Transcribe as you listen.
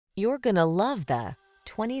You're gonna love the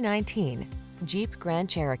 2019 Jeep Grand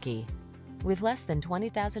Cherokee. With less than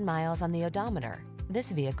 20,000 miles on the odometer,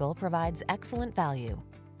 this vehicle provides excellent value.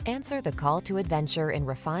 Answer the call to adventure in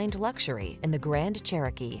refined luxury in the Grand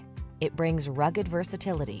Cherokee. It brings rugged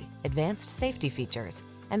versatility, advanced safety features,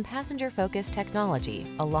 and passenger-focused technology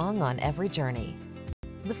along on every journey.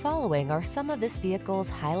 The following are some of this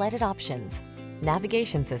vehicle's highlighted options: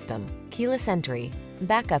 navigation system, keyless entry,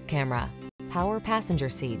 backup camera, power passenger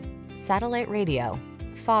seat, satellite radio,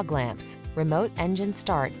 fog lamps, remote engine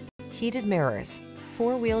start, heated mirrors,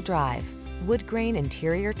 four-wheel drive, wood grain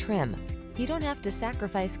interior trim. You don't have to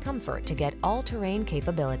sacrifice comfort to get all-terrain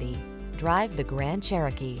capability. Drive the Grand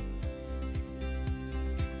Cherokee.